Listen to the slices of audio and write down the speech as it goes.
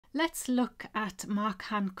Let's look at Mark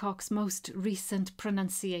Hancock's most recent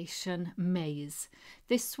pronunciation maze.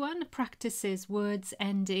 This one practices words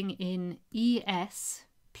ending in es,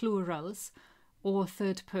 plurals, or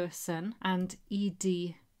third person, and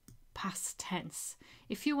ed, past tense.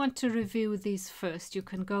 If you want to review these first, you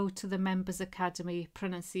can go to the Members Academy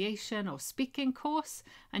pronunciation or speaking course,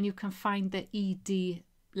 and you can find the ed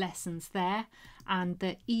lessons there and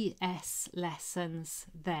the es lessons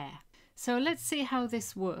there. So let's see how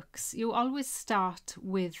this works. You always start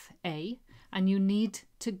with A and you need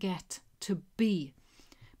to get to B,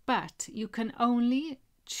 but you can only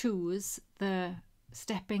choose the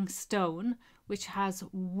stepping stone which has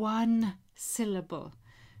one syllable.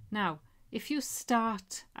 Now, if you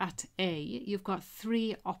start at A, you've got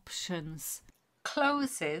three options: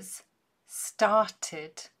 closes,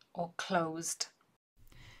 started, or closed.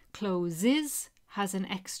 Closes has an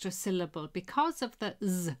extra syllable because of the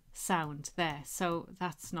z sound there, so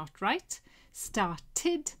that's not right.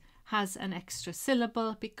 Started has an extra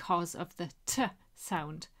syllable because of the t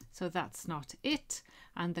sound, so that's not it.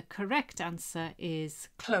 And the correct answer is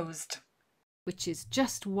closed, which is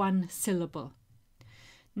just one syllable.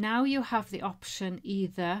 Now you have the option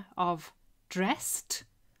either of dressed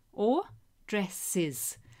or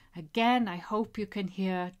dresses. Again, I hope you can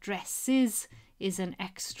hear dresses is an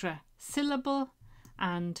extra syllable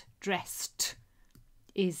and dressed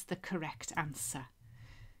is the correct answer.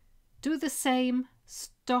 Do the same,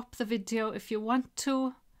 stop the video if you want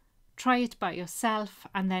to, try it by yourself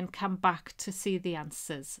and then come back to see the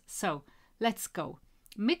answers. So let's go.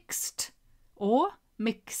 Mixed or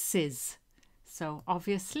mixes. So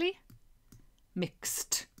obviously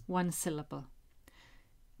mixed, one syllable.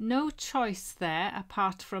 No choice there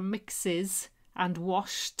apart from mixes and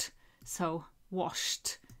washed, so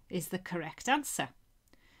washed is the correct answer.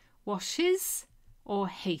 Washes or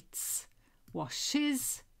hates.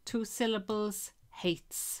 Washes, two syllables,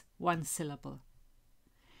 hates, one syllable.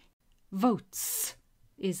 Votes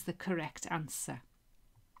is the correct answer.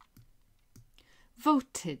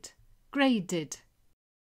 Voted, graded,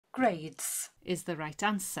 grades is the right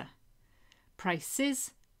answer.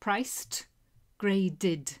 Prices, priced,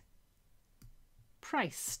 graded.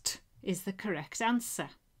 Priced is the correct answer.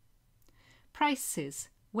 Prices,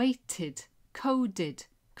 weighted, coded,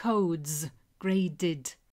 codes,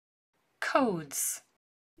 graded. Codes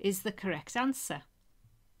is the correct answer.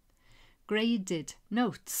 Graded,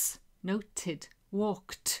 notes, noted,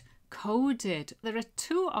 walked, coded. There are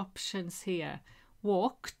two options here,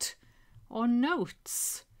 walked or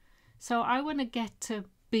notes. So I want to get to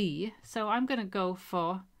B, so I'm going to go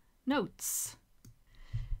for notes.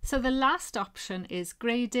 So the last option is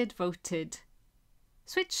graded, voted,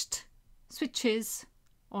 switched, switches,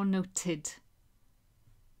 or noted.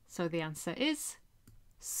 So the answer is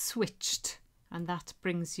switched, and that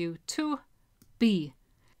brings you to B.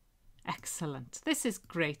 Excellent. This is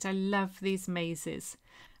great. I love these mazes.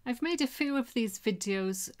 I've made a few of these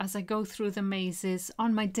videos as I go through the mazes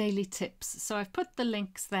on my daily tips. So I've put the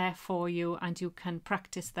links there for you and you can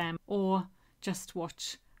practice them or just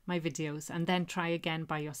watch my videos and then try again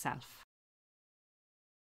by yourself.